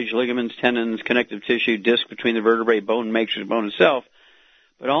cartilage, ligaments, tendons, connective tissue, disc between the vertebrae, bone matrix, bone itself,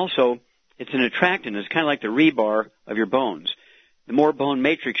 but also it's an attractant. It's kind of like the rebar of your bones. The more bone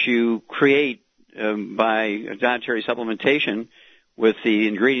matrix you create by dietary supplementation with the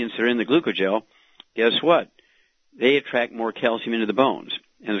ingredients that are in the Glucogel, guess what? They attract more calcium into the bones.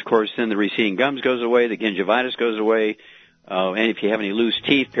 And, of course, then the receding gums goes away, the gingivitis goes away, and if you have any loose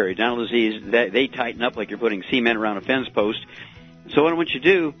teeth, periodontal disease, they tighten up like you're putting cement around a fence post. So what I want you to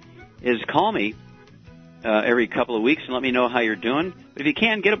do is call me every couple of weeks and let me know how you're doing. But if you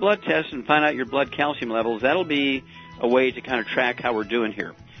can, get a blood test and find out your blood calcium levels. That'll be a way to kind of track how we're doing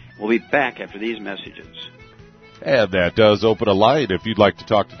here. We'll be back after these messages. And that does open a line. If you'd like to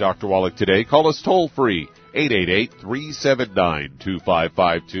talk to Dr. Wallach today, call us toll free,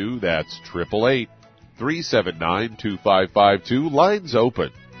 888-379-2552. That's 888-379-2552. Lines open.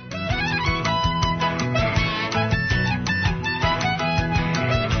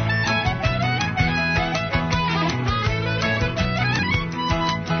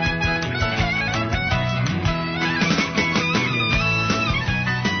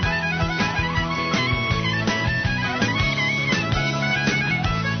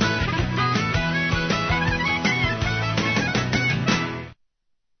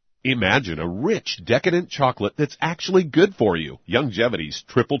 Imagine a rich, decadent chocolate that's actually good for you. Youngevity's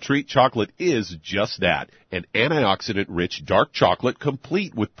Triple Treat Chocolate is just that. An antioxidant-rich dark chocolate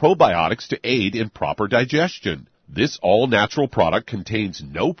complete with probiotics to aid in proper digestion. This all-natural product contains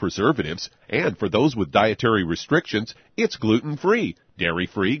no preservatives, and for those with dietary restrictions, it's gluten-free,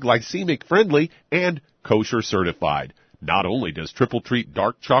 dairy-free, glycemic-friendly, and kosher certified. Not only does Triple Treat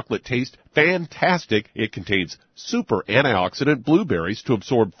Dark Chocolate taste fantastic, it contains super antioxidant blueberries to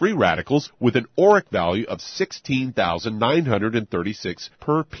absorb free radicals with an ORAC value of 16,936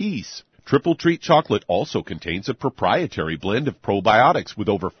 per piece. Triple Treat Chocolate also contains a proprietary blend of probiotics with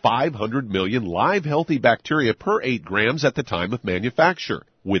over 500 million live healthy bacteria per 8 grams at the time of manufacture.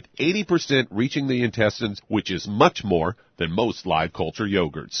 with 80% reaching the intestines, which is much more than most live culture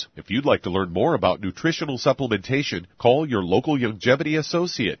yogurts. If you'd like to learn more about nutritional supplementation, call your local Youngevity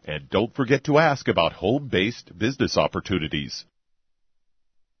associate, and don't forget to ask about home-based business opportunities.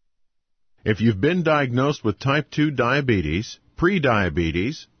 If you've been diagnosed with type 2 diabetes,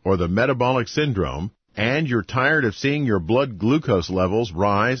 prediabetes, or the metabolic syndrome, and you're tired of seeing your blood glucose levels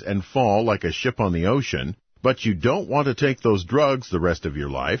rise and fall like a ship on the ocean, but you don't want to take those drugs the rest of your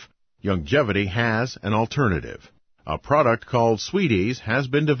life, Youngevity has an alternative. A product called Sweeties has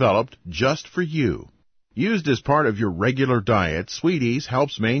been developed just for you. Used as part of your regular diet, Sweeties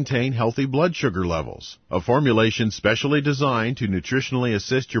helps maintain healthy blood sugar levels, a formulation specially designed to nutritionally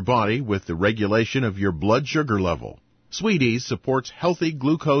assist your body with the regulation of your blood sugar level. Sweeties supports healthy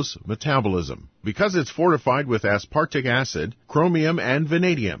glucose metabolism because it's fortified with aspartic acid, chromium, and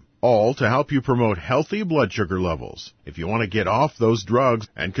vanadium, all to help you promote healthy blood sugar levels. If you want to get off those drugs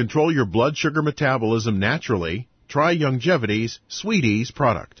and control your blood sugar metabolism naturally, try Youngevity's Sweeties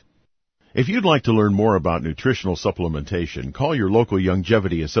product. If you'd like to learn more about nutritional supplementation, call your local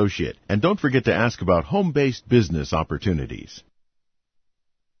Youngevity associate, and don't forget to ask about home-based business opportunities.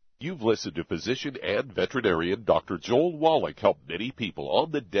 You've listened to physician and veterinarian Dr. Joel Wallach help many people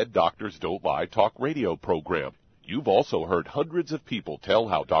on the Dead Doctors Don't Lie talk radio program. You've also heard hundreds of people tell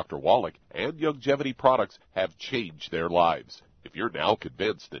how Dr. Wallach and Youngevity products have changed their lives. If you're now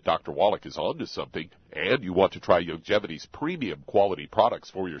convinced that Dr. Wallach is onto something and you want to try Youngevity's premium quality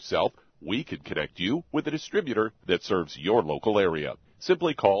products for yourself, we can connect you with a distributor that serves your local area.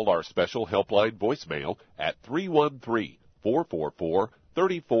 Simply call our special helpline voicemail at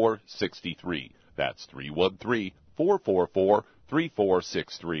 313-444-3463. That's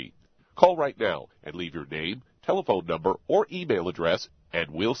 313-444-3463. Call right now and leave your name, telephone number, or email address,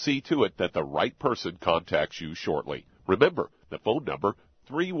 and we'll see to it that the right person contacts you shortly. Remember, the phone number,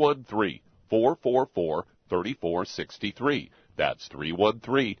 313-444-3463. That's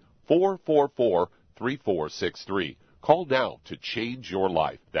 313-444-3463. Call now to change your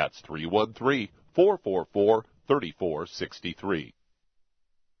life. That's 313-444-3463.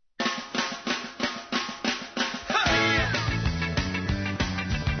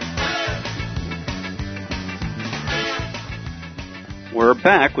 We're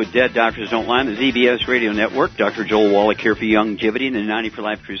back with Dead Doctors Don't Lie on the ZBS Radio Network. Dr. Joel Wallach here for Youngevity and the 90 for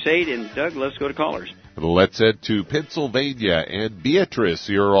Life Crusade. And, Doug, let's go to callers. Let's head to Pennsylvania. And Beatrice,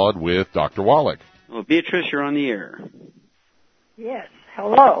 you're on with Dr. Wallach. Well, Beatrice, you're on the air. Yes.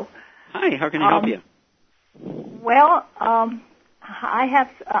 Hello. Hi. How can I help you? Well, I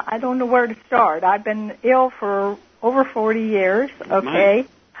don't know where to start. I've been ill for over 40 years. Okay.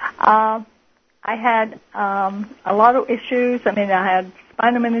 I had a lot of issues. I mean, I had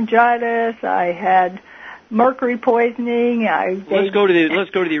spinal meningitis. I had mercury poisoning. Let's go to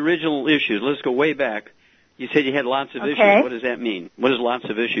the original issues. Let's go way back. You said you had lots of issues. What does that mean? What does lots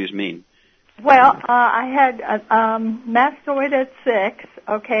of issues mean? Well, I had mastoid at 6,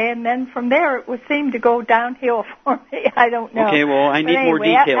 okay, and then from there it would seem to go downhill for me. I don't know. Okay, well, I need more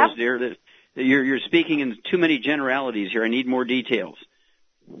details, dear. You're speaking in too many generalities here. I need more details.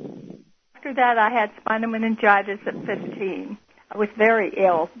 After that, I had spinal meningitis at 15. I was very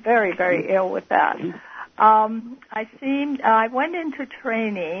ill, very, very ill with that. I went into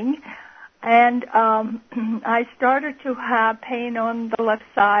training, and I started to have pain on the left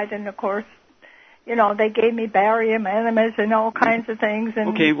side, and of course, you know, they gave me barium enemas and all kinds of things.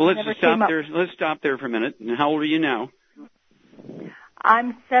 And okay, well, let's stop there for a minute. And how old are you now?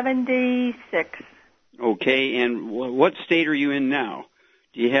 I'm 76. Okay, and what state are you in now?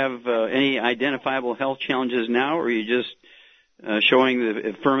 Do you have any identifiable health challenges now, or are you just showing the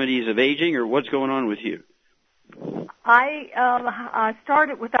infirmities of aging, or what's going on with you? I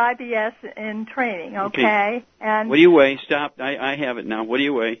started with IBS in training, okay? And what do you weigh? Stop. I have it now. What do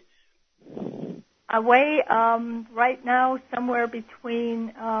you weigh? I weigh right now somewhere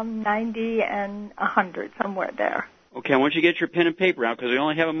between 90 and 100, somewhere there. Okay, I want you to get your pen and paper out because we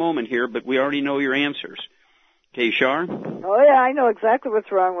only have a moment here, but we already know your answers. Okay, Shar? Oh, yeah, I know exactly what's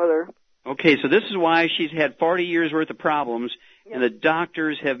wrong with her. Okay, so this is why she's had 40 years' worth of problems, and the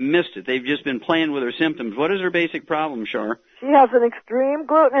doctors have missed it. They've just been playing with her symptoms. What is her basic problem, Shar? She has an extreme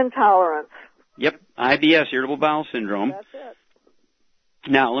gluten intolerance. Yep, IBS, irritable bowel syndrome. That's it.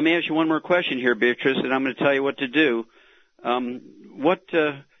 Now, let me ask you one more question here, Beatrice, and I'm going to tell you what to do. Do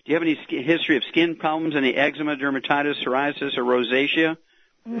you have any history of skin problems, any eczema, dermatitis, psoriasis, or rosacea?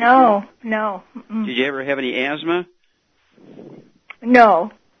 No. Mm-mm. Did you ever have any asthma?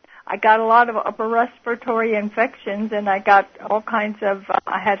 No. I got a lot of upper respiratory infections, and I got all kinds of,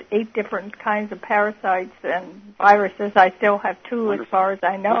 I had 8 different kinds of parasites and viruses. I still have 2 Wonderful. As far as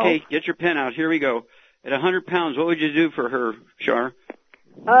I know. Okay, get your pen out. Here we go. At 100 pounds, what would you do for her, Char?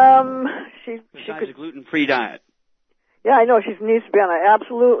 Besides a gluten-free diet. Yeah, I know she needs to be on an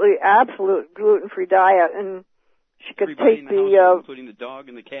absolute gluten-free diet, and she could take the including the dog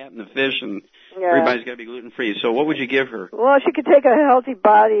and the cat and the fish, and everybody's got to be gluten-free. So what would you give her? Well, she could take a healthy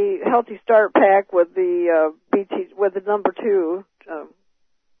start pack with the with the number 2.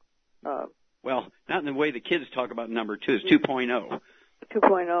 Well, not in the way the kids talk about number 2. It's 2.0.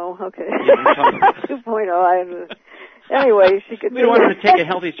 2.0, okay. Yeah, 2.0. Anyway, she could. We don't want her to take a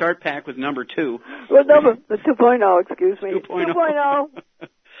healthy start pack with number 2. Well, the 2.0. Excuse me. 2.0.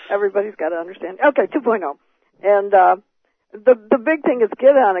 Everybody's got to understand. Okay, 2.0. And the big thing is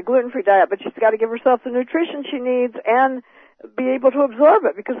get on a gluten-free diet, but she's got to give herself the nutrition she needs and be able to absorb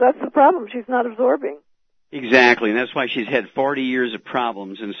it, because that's the problem. She's not absorbing. Exactly, and that's why she's had 40 years of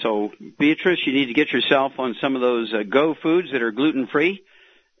problems. And so, Beatrice, you need to get yourself on some of those Go foods that are gluten-free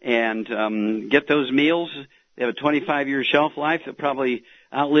and get those meals. They have a 25-year shelf life that probably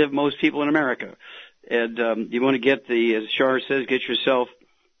outlive most people in America. And you want to get as Char says, get yourself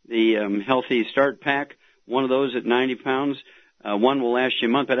the Healthy Start Pack. One of those at 90 pounds. One will last you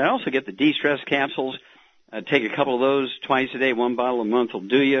a month. But I also get the de-stress capsules. Take a couple of those twice a day. 1 bottle a month will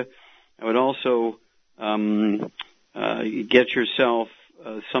do you. I would also get yourself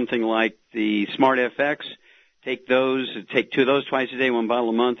something like the Smart FX. Take 2 of those twice a day, 1 bottle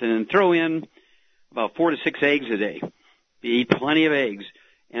a month, and then throw in about 4 to 6 eggs a day. You eat plenty of eggs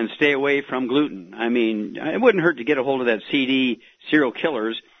and stay away from gluten. I mean, it wouldn't hurt to get a hold of that CD, Serial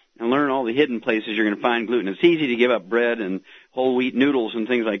Killers, and learn all the hidden places you're going to find gluten. It's easy to give up bread and whole wheat noodles and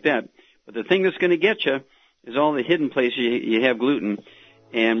things like that. But the thing that's going to get you is all the hidden places you have gluten.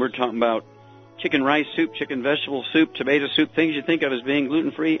 And we're talking about chicken rice soup, chicken vegetable soup, tomato soup, things you think of as being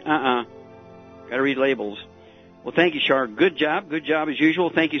gluten-free. Got to read labels. Well, thank you, Char. Good job. Good job as usual.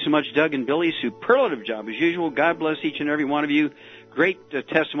 Thank you so much, Doug and Billy. Superlative job as usual. God bless each and every one of you. Great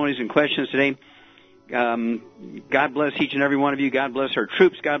testimonies and questions today. God bless each and every one of you. God bless our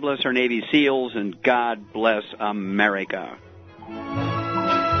troops. God bless our Navy SEALs. And God bless America.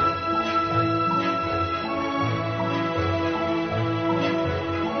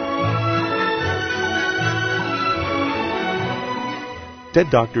 Dead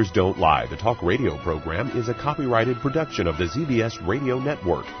Doctors Don't Lie, the talk radio program, is a copyrighted production of the ZBS Radio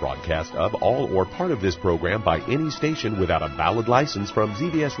Network. Broadcast of all or part of this program by any station without a valid license from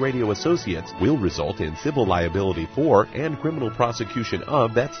ZBS Radio Associates will result in civil liability for and criminal prosecution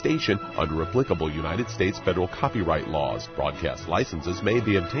of that station under applicable United States federal copyright laws. Broadcast licenses may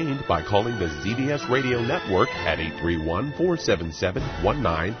be obtained by calling the ZBS Radio Network at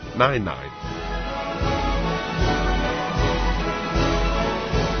 831-477-1999.